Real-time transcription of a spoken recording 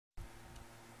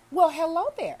Well, hello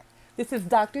there. This is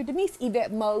Dr. Denise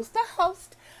Yvette Mose, the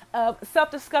host of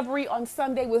Self-Discovery on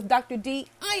Sunday with Dr. D.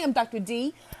 I am Dr.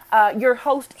 D, your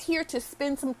host here to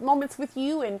spend some moments with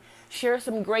you and share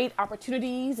some great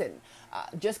opportunities and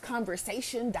just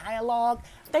conversation, dialogue.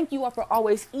 Thank you all for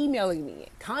always emailing me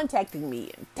and contacting me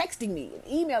and texting me and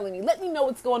emailing me. Let me know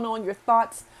what's going on, your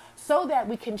thoughts, so that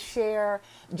we can share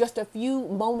just a few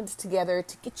moments together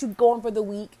to get you going for the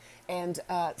week and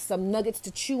some nuggets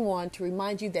to chew on to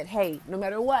remind you that, hey, no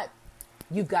matter what,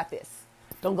 you've got this.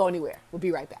 Don't go anywhere. We'll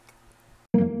be right back.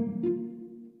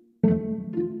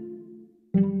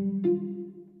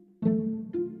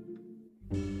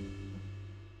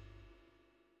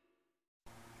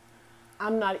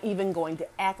 I'm not even going to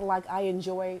act like I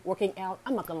enjoy working out.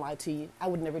 I'm not going to lie to you. I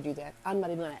would never do that. I'm not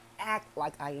even going to act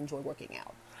like I enjoy working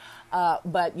out.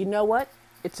 But you know what?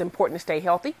 It's important to stay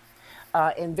healthy.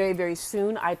 And very, very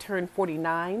soon I turn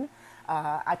 49.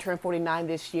 I turned 49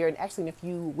 this year, and actually in a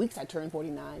few weeks I turned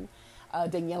 49.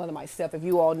 Danielle and myself, if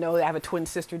you all know, I have a twin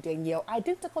sister, Danielle,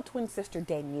 identical twin sister,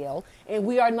 Danielle, and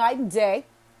we are night and day.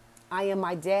 I am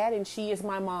my dad, and she is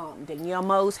my mom. Danielle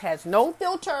Mose has no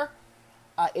filter.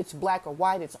 It's black or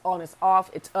white. It's on, it's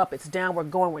off. It's up, it's down. We're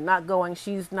going, we're not going.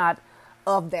 She's not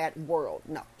of that world.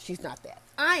 No, she's not that.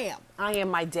 I am. I am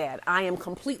my dad. I am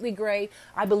completely gray.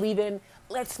 I believe in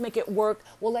let's make it work.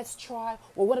 Well, let's try.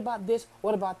 Well, what about this?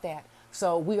 What about that?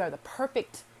 So we are the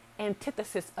perfect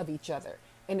antithesis of each other.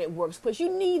 And it works because you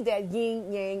need that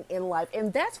yin yang in life.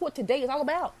 And that's what today is all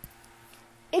about.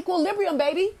 Equilibrium,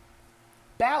 baby.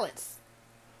 Balance.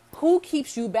 Who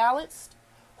keeps you balanced?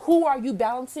 Who are you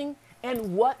balancing?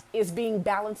 And what is being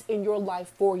balanced in your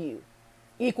life for you?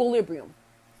 Equilibrium.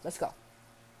 Let's go.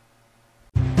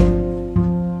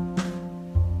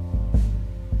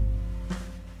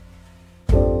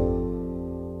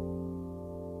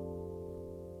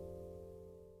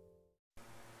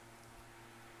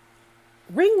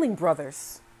 Ringling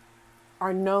Brothers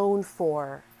are known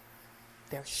for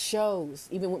their shows.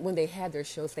 Even when they had their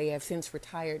shows, they have since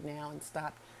retired now and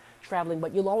stopped traveling.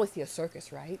 But you'll always see a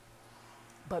circus, right?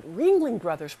 But Ringling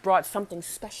Brothers brought something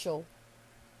special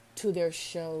to their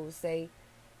shows. They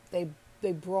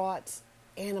brought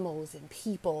animals and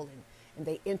people, and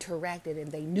they interacted,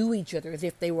 and they knew each other as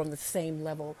if they were on the same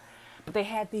level. But they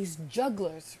had these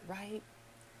jugglers, right?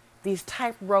 These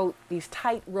tightrope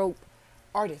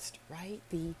artists, right?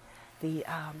 The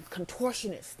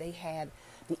contortionists. They had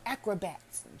the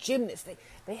acrobats, gymnasts.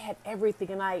 They had everything.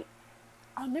 And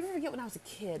I'll never forget when I was a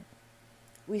kid,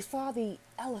 we saw the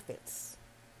elephants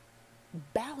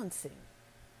balancing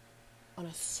on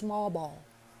a small ball.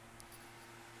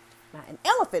 Now, an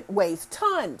elephant weighs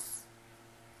tons,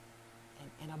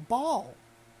 and a ball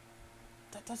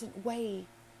that doesn't weigh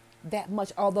that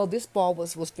much. Although this ball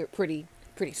was pretty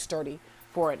sturdy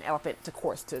for an elephant, of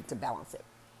course, to balance it.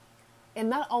 And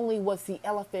not only was the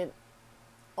elephant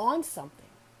on something,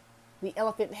 the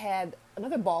elephant had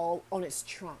another ball on its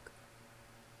trunk.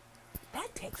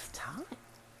 That takes time.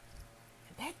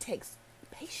 And that takes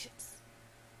patience.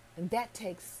 And that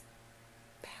takes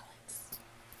balance.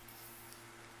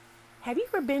 Have you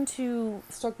ever been to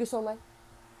Cirque du Soleil?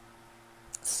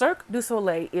 Cirque du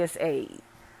Soleil is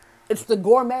it's the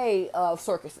gourmet of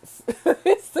circuses.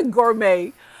 It's the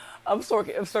gourmet of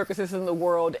circuses in the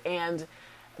world. And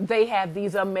they have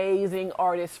these amazing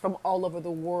artists from all over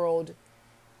the world.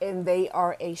 And they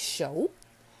are a show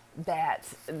that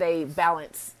they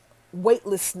balance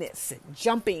weightlessness and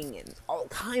jumping and all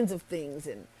kinds of things.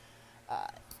 And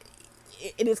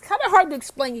it is kind of hard to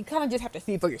explain. You kind of just have to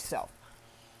see for yourself.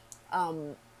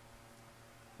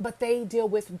 But they deal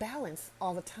with balance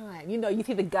all the time. You know, you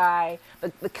see the guy,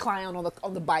 the clown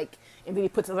on the bike, and then he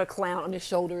puts another clown on his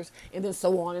shoulders, and then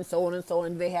so on and so on and so on.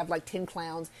 And they have like 10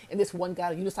 clowns, and this one guy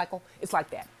on a unicycle. It's like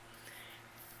that.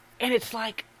 And it's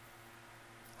like,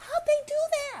 how'd they do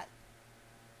that?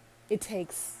 It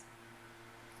takes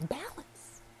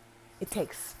balance. It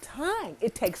takes time.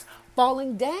 It takes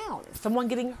falling down, someone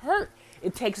getting hurt.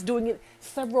 It takes doing it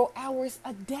several hours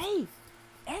a day,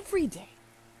 every day.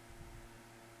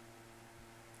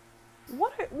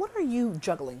 What are you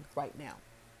juggling right now?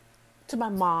 To my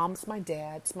moms, my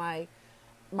dads, my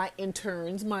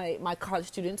interns, my college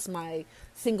students, my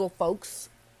single folks,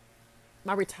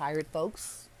 my retired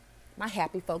folks, my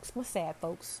happy folks, my sad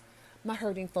folks, my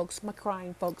hurting folks, my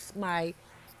crying folks, my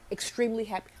extremely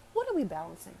happy. What are we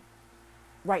balancing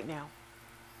right now?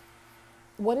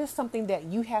 What is something that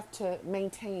you have to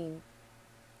maintain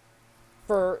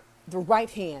for the right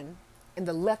hand and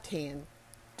the left hand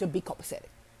to be copacetic?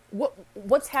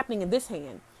 What's happening in this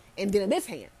hand and then in this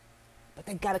hand? But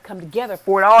they got to come together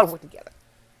for it all to work together.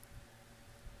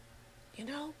 You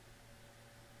know?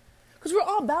 Because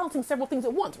we're all balancing several things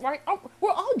at once, right?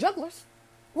 We're all jugglers.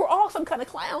 We're all some kind of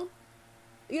clown,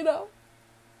 you know?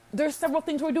 There's several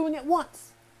things we're doing at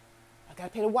once. I gotta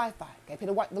pay the Wi-Fi, gotta pay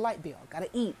the light bill, gotta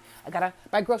eat, I gotta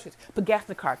buy groceries, put gas in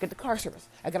the car, get the car service,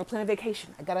 I gotta plan a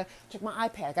vacation, I gotta check my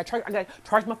iPad, I gotta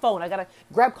charge my phone, I gotta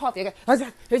grab coffee,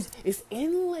 it's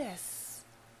endless.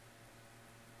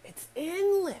 It's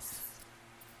endless.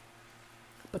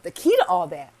 But the key to all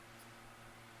that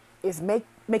is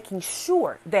making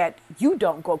sure that you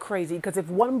don't go crazy, because if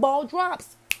one ball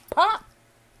drops, pop,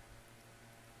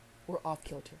 we're off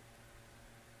kilter.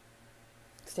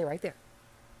 Stay right there.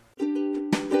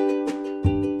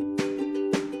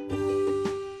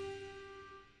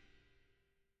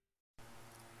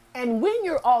 And when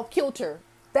you're off kilter,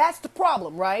 that's the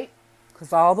problem, right?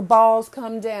 Because all the balls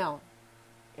come down.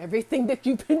 Everything that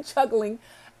you've been juggling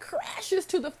crashes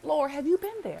to the floor. Have you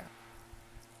been there?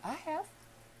 I have.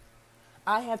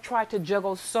 I have tried to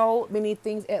juggle so many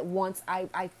things at once.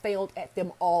 I failed at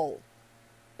them all.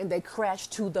 And they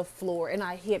crashed to the floor. And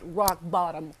I hit rock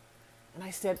bottom. And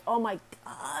I said, oh my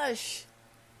gosh,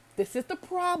 this is the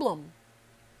problem.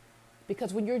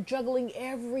 Because when you're juggling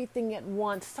everything at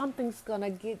once, something's going to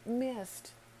get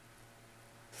missed.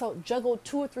 So juggle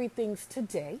 2 or 3 things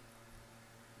today.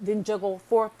 Then juggle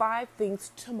 4 or 5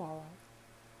 things tomorrow.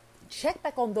 Check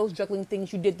back on those juggling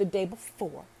things you did the day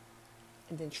before.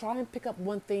 And then try and pick up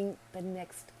one thing the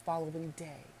next following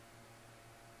day.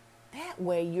 That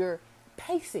way you're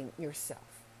pacing yourself.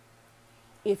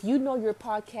 If you know your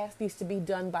podcast needs to be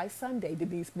done by Sunday,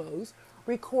 Denise Mose,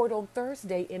 record on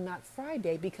Thursday and not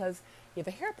Friday because you have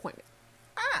a hair appointment.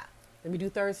 Let me do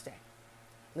Thursday.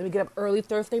 Let me get up early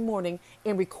Thursday morning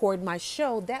and record my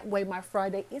show. That way my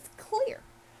Friday is clear.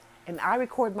 And I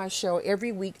record my show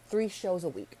every week, 3 shows a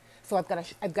week. So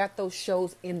I've got those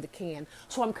shows in the can.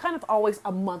 So I'm kind of always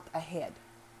a month ahead.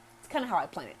 It's kind of how I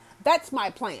plan it. That's my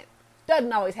plan.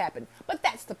 Doesn't always happen, but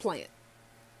that's the plan.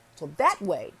 So that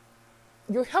way,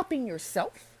 you're helping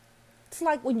yourself. It's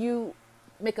like when you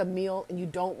make a meal and you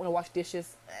don't want to wash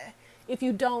dishes. If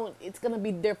you don't, it's going to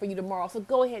be there for you tomorrow. So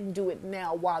go ahead and do it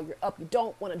now while you're up. You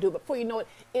don't want to do it, but before you know it,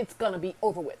 it's going to be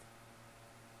over with.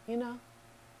 You know?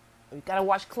 You got to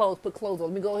wash clothes, put clothes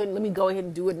on. Let me go ahead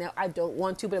and do it now. I don't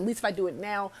want to, but at least if I do it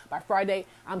now, by Friday,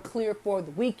 I'm clear for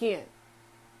the weekend.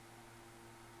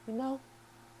 You know?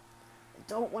 I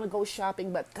don't want to go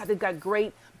shopping, but God, they've got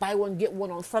great buy one, get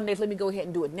one on Sundays. Let me go ahead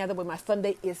and do it now. That way my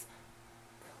Sunday is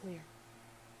clear.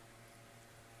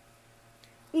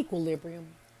 Equilibrium.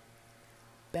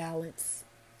 Balance.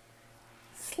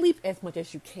 Sleep as much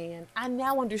as you can. I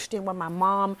now understand why my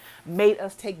mom made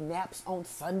us take naps on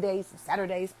Sundays and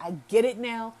Saturdays. I get it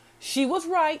now. She was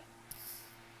right.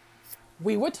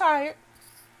 We were tired.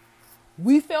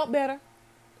 We felt better.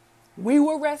 We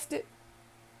were rested.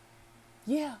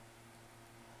 Yeah.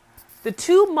 The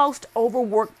 2 most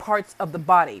overworked parts of the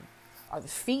body are the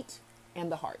feet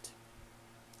and the heart.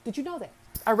 Did you know that?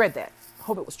 I read that. I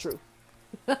hope it was true.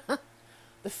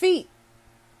 The feet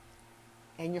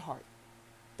and your heart.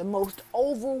 The most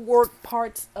overworked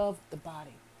parts of the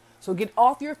body. So get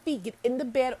off your feet. Get in the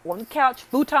bed, on the couch,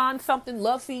 futon, something,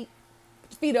 love seat.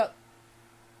 Put your feet up.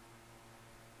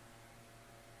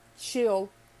 Chill.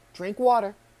 Drink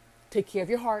water. Take care of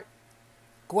your heart.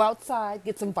 Go outside.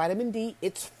 Get some vitamin D.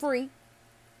 It's free.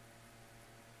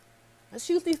 Let's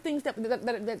use these things that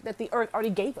the earth already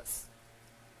gave us.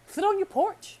 Sit on your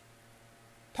porch.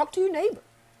 Talk to your neighbor.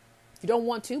 If you don't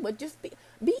want to, but just be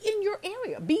in your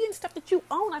area. Be in stuff that you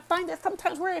own. I find that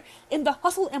sometimes we're in the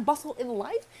hustle and bustle in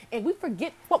life and we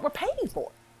forget what we're paying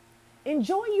for.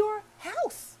 Enjoy your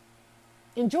house.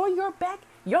 Enjoy your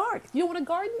backyard. If you want a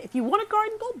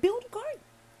garden, go build a garden.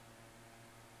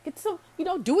 Get some,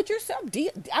 do it yourself.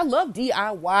 I love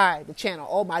DIY, the channel.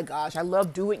 Oh my gosh, I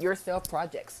love do-it-yourself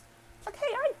projects. It's like,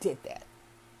 hey, I did that.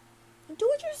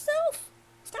 Do it yourself.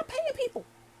 Stop paying people.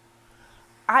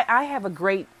 I have a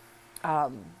great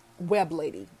web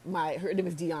lady. Her name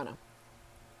is Deanna.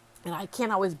 And I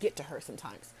can't always get to her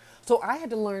sometimes. So I had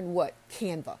to learn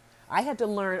Canva. I had to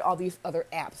learn all these other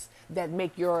apps that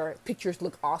make your pictures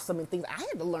look awesome and things. I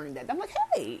had to learn that. I'm like,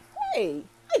 hey,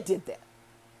 I did that.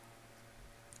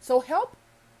 So help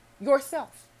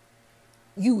yourself.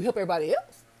 You help everybody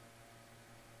else.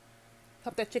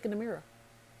 Help that chick in the mirror.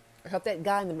 Or help that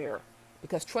guy in the mirror.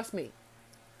 Because trust me,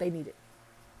 they need it.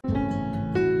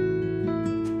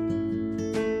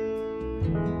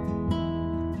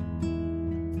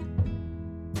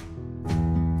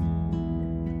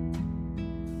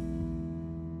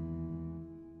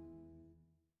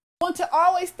 I want to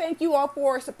always thank you all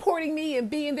for supporting me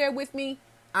and being there with me.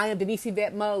 I am Denise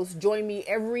Yvette Mose. Join me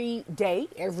every day,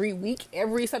 every week,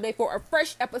 every Sunday for a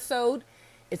fresh episode.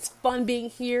 It's fun being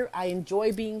here. I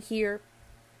enjoy being here.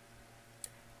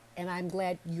 And I'm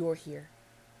glad you're here.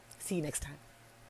 See you next time.